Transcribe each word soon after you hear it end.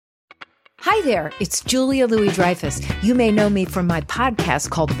Hi there, it's Julia Louis-Dreyfus. You may know me from my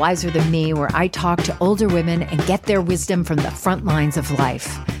podcast called Wiser Than Me, where I talk to older women and get their wisdom from the front lines of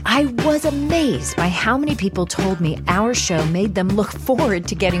life. I was amazed by how many people told me our show made them look forward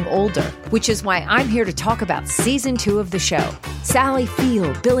to getting older, which is why I'm here to talk about Season 2 of the show. Sally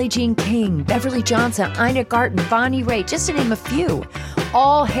Field, Billie Jean King, Beverly Johnson, Ina Garten, Bonnie Raitt, just to name a few.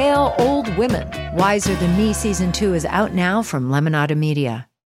 All hail old women. Wiser Than Me Season 2 is out now from Lemonada Media.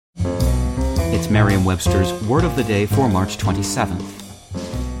 It's Merriam-Webster's Word of the Day for March 27th.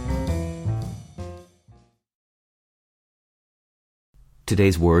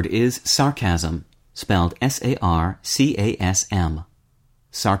 Today's word is sarcasm, spelled S-A-R-C-A-S-M.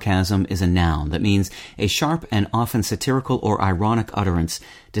 Sarcasm is a noun that means a sharp and often satirical or ironic utterance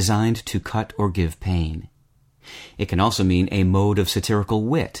designed to cut or give pain. It can also mean a mode of satirical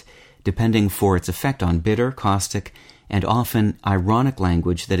wit, depending for its effect on bitter, caustic, and often ironic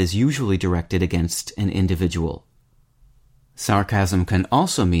language that is usually directed against an individual. Sarcasm can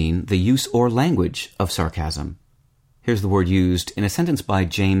also mean the use or language of sarcasm. Here's the word used in a sentence by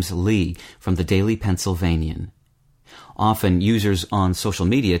James Lee from the Daily Pennsylvanian. Often, users on social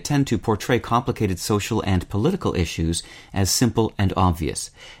media tend to portray complicated social and political issues as simple and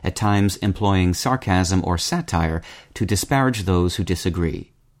obvious, at times employing sarcasm or satire to disparage those who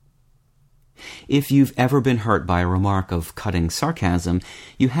disagree. If you've ever been hurt by a remark of cutting sarcasm,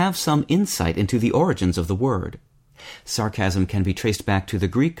 you have some insight into the origins of the word. Sarcasm can be traced back to the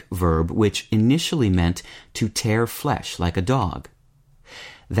Greek verb which initially meant to tear flesh like a dog.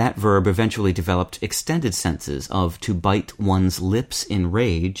 That verb eventually developed extended senses of to bite one's lips in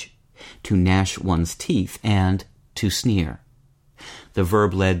rage, to gnash one's teeth, and to sneer. The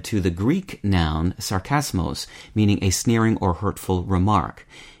verb led to the Greek noun sarkasmos, meaning a sneering or hurtful remark,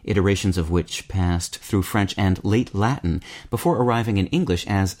 iterations of which passed through French and late Latin before arriving in English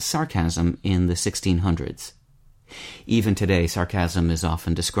as sarcasm in the 1600s. Even today, sarcasm is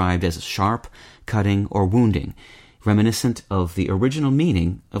often described as sharp, cutting, or wounding, reminiscent of the original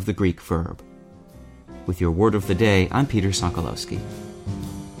meaning of the Greek verb. With your word of the day, I'm Peter Sokolowski.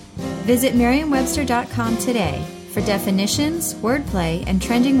 Visit Merriam-Webster.com today for definitions, wordplay, and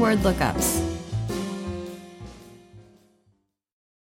trending word lookups.